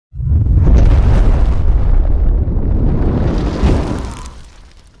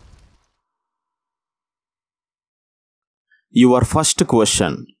Your first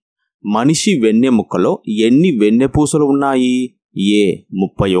question. మనిషి వెన్నెముకలో ఎన్ని వెన్నెపూసలు ఉన్నాయి? A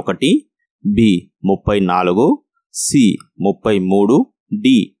 31, B 34, C 33, D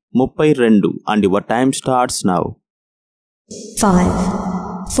 32. And your time starts now. 5,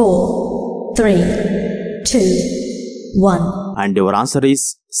 4, 3, 2, 1. And your answer is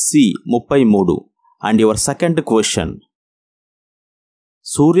C 33. And your second question.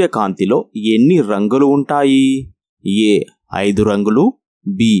 సూర్యకాంతిలో ఎన్ని రంగులు ఉంటాయి? A 5 రంగులు,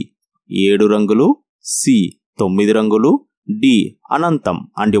 B 7 రంగులు, C 9 రంగులు, D అనంతం.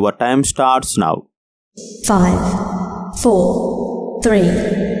 And your time starts now. 5, 4, 3,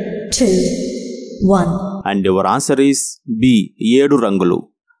 2, 1. And your answer is B 7 రంగులు.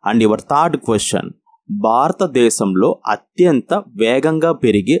 And your third question. భారతదేశంలో అత్యంత వేగంగా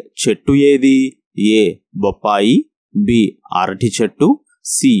పెరిగే చెట్టు ఏది? A బొప్పాయి, B అరటి చెట్టు,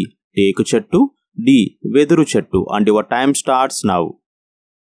 C టేకు చెట్టు, D వెదురు చెట్టు. And your time starts now.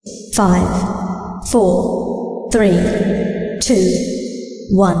 5, 4, 3, 2,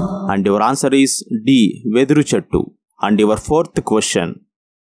 1. And your answer is D వెదురు చెట్టు. And your fourth question.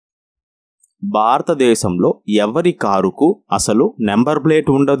 భారతదేశంలో ఎవరి కారుకు అసలు నెంబర్ ప్లేట్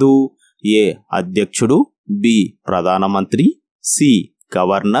ఉండదు? A అధ్యక్షుడు, B ప్రధానమంత్రి, C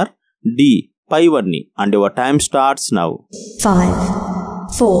గవర్నర్, D పైవన్నీ. And your time starts now. 5,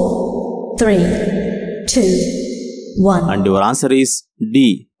 4, 3, 2, 1. And your answer is D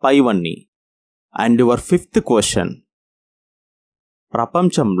పైవన్నీ. And your fifth question.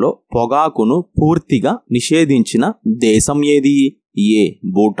 ప్రపంచంలో పొగాకును పూర్తిగా నిషేధించిన దేశం ఏది? A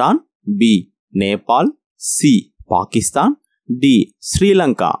Bhutan, B Nepal, C Pakistan, D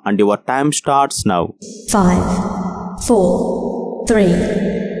Sri Lanka. And your time starts now. 5, 4, 3,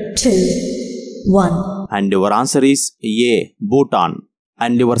 2, 1. And your answer is A Bhutan.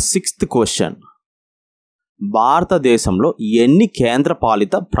 And your sixth question. భారతదేశంలో ఎన్ని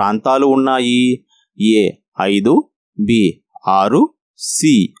కేంద్రపాలిత ప్రాంతాలు ఉన్నాయి? A 5, B 6, C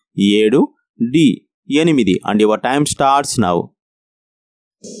 7, D 8. And your time starts now.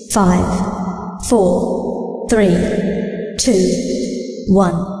 5, 4, 3, 2,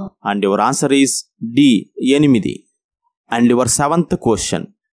 1. And your answer is D 8. And your seventh question.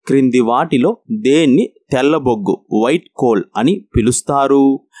 క్రింది వాటిలో దేన్ని తెల్లబొగ్గు white coal అని పిలుస్తారు?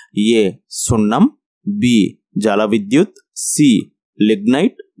 A సున్నం, B జల విద్యుత్, C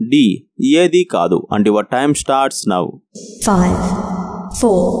లిగ్నైట్, D ఏది కాదు. And your time starts now. 5,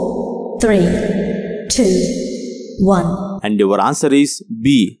 4, 3, 2, 1. And your answer is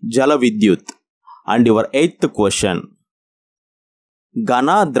B జల విద్యుత్. And your eighth question. ఘన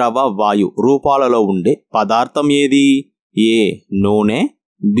ద్రవ వాయు రూపాలలో ఉండే పదార్థం ఏది? A నూనె,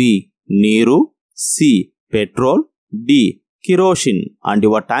 B నీరు, C petrol, D kerosene. And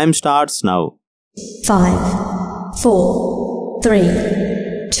your time starts now. 5, 4, 3,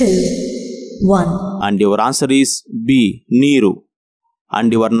 2, 1. And your answer is B నీరు.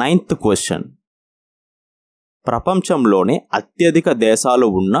 And your ninth question. ప్రపంచంలోనే అత్యధిక దేశాలు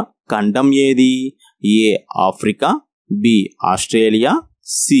ఉన్న ఖండం ఏది? A Africa, B Australia,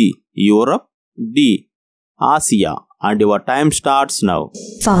 C Europe, D Asia. And your time starts now.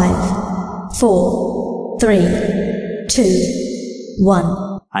 5, 4, 3, 2, 1.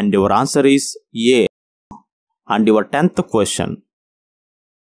 And your answer is A. And your 10th question.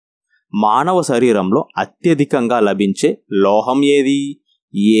 మానవ శరీరంలో అత్యధికంగా లభించే లోహం ఏది?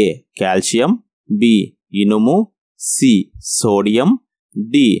 A కాల్షియం, B ఇనుము, C sodium,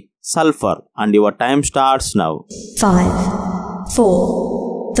 D sulphur. And your time starts now. 5, 4,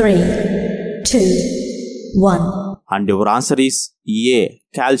 3, 2, 1. And your answer is A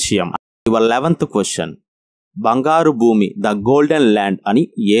calcium. Your 11th question. బంగారు భూమి the golden land అని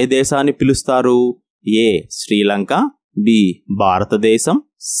ఏ దేశాన్ని పిలుస్తారు? A శ్రీలంక, B భారతదేశం,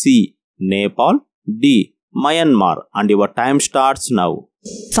 C Nepal, D Myanmar. And your time starts now.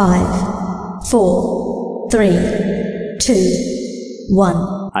 5, 4, 3, 2, 1.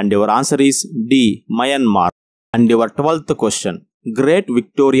 And your answer is D Myanmar. And your 12th question. Great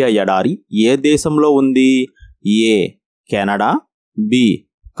Victoria ఎడారి ఏ దేశంలో ఉంది? A Canada, B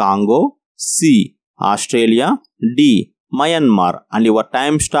Congo, C Australia, D Myanmar. And your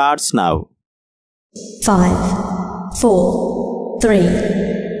time starts now. 5, 4, 3,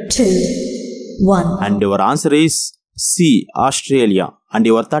 2, 1. And your answer is C Australia. And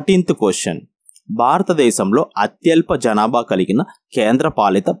your 13th question. భారతదేశంలో అత్యల్ప జనాభా కలిగిన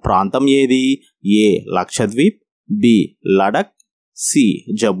కేంద్రపాలిత ప్రాంతం ఏది? A Lakshadweep, B Ladakh, C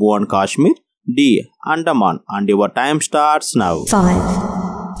Jammu and Kashmir, D Andaman. And your time starts now. 5,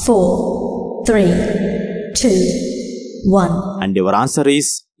 4, 3, 2, 1. And your answer is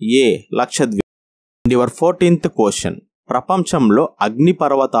A Lakshadweep. And your 14th question. ప్రపంచంలో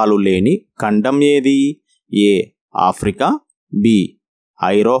అగ్నిపర్వతాలు లేని ఖండం ఏది? ఏ ఆఫ్రికా, బి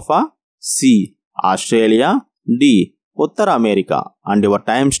ఐరోపా, C Australia, D Uttara America. And your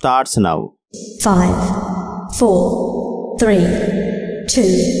time starts now. 5, 4, 3,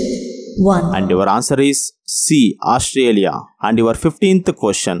 2, 1. And your answer is C Australia. And your 15th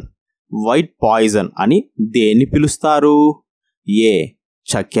question. White poison అని దేన్ని పిలుస్తారు? ఏ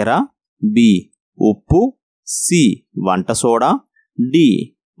చక్కెర, B ఉప్పు, సి వంట soda, D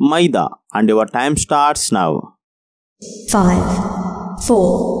maida. And your time starts now. 5, 4,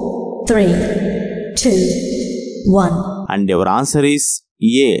 3, 2, 1. And your answer is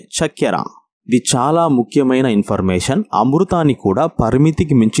a చక్కెర. ఇది చాలా ముఖ్యమైన ఇన్ఫర్మేషన్. అమృతాన్ని కూడా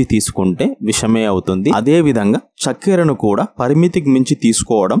పరిమితికి మించి తీసుకుంటే విషమే అవుతుంది. అదే విధంగా చక్కెరను కూడా పరిమితికి మించి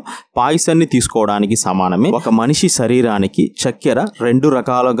తీసుకోవడం పాయసాన్ని తీసుకోవడానికి సమానమే. ఒక మనిషి శరీరానికి చక్కెర 2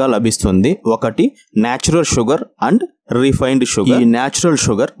 రకాలుగా లభిస్తుంది. ఒకటి natural sugar and refined sugar. ఈ న్యాచురల్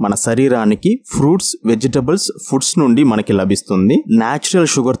షుగర్ మన శరీరానికి ఫ్రూట్స్, వెజిటబుల్స్, ఫుడ్స్ నుండి మనకి లభిస్తుంది. న్యాచురల్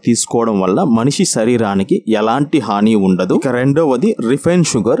షుగర్ తీసుకోవడం వల్ల మనిషి శరీరానికి ఎలాంటి హాని ఉండదు. ఇక రెండవది రిఫైన్డ్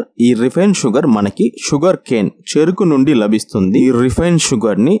షుగర్. ఈ రిఫైన్డ్ షుగర్ మనకి షుగర్ కేన్, చెరుకు నుండి లభిస్తుంది. ఈ రిఫైన్డ్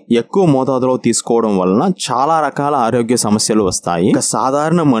షుగర్ ని ఎక్కువ మోతాదులో తీసుకోవడం వలన చాలా రకాల ఆరోగ్య సమస్యలు వస్తాయి. ఇక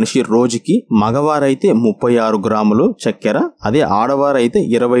సాధారణ మనిషి రోజుకి మగవారైతే 36 గ్రాములు చక్కెర, అదే ఆడవారైతే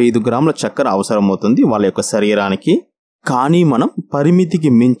 25 గ్రాముల చక్కెర అవసరం అవుతుంది వాళ్ళ యొక్క శరీరానికి. కానీ మనం పరిమితికి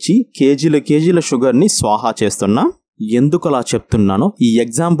మించి కేజీల షుగర్ని స్వాహా చేస్తున్నాం. ఎందుకు అలా చెప్తున్నానో ఈ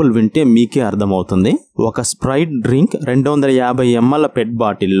ఎగ్జాంపుల్ వింటే మీకే అర్థమవుతుంది. ఒక స్ప్రైట్ డ్రింక్ 250 ml పెట్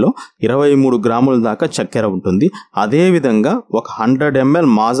బాటిల్లో 23 గ్రాముల దాకా చక్కెర ఉంటుంది. అదే విధంగా ఒక 100 ml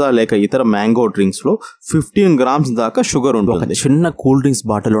మాజా లేక ఇతర మ్యాంగో డ్రింక్స్ లో 15 గ్రామ్స్ దాకా షుగర్ ఉంటుంది. ఒక చిన్న కూల్ డ్రింక్స్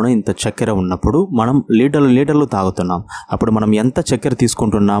బాటిల్లోనే ఇంత చక్కెర ఉన్నప్పుడు మనం లీటర్లు తాగుతున్నాం. అప్పుడు మనం ఎంత చక్కెర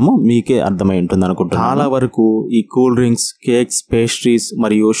తీసుకుంటున్నామో మీకే అర్థమై ఉంటుంది అనుకుంటున్నాను. చాలా వరకు ఈ కూల్ డ్రింక్స్, కేక్స్, పేస్ట్రీస్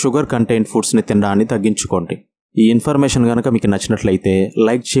మరియు షుగర్ కంటైన్ ఫుడ్స్ ని తినడాన్ని తగ్గించుకోండి. ఈ ఇన్ఫర్మేషన్ కనుక మీకు నచ్చినట్లయితే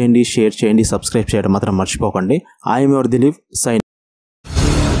లైక్ చేయండి, షేర్ చేయండి, సబ్స్క్రైబ్ చేయడం మాత్రం మర్చిపోకండి. I'm your Dilip, sign.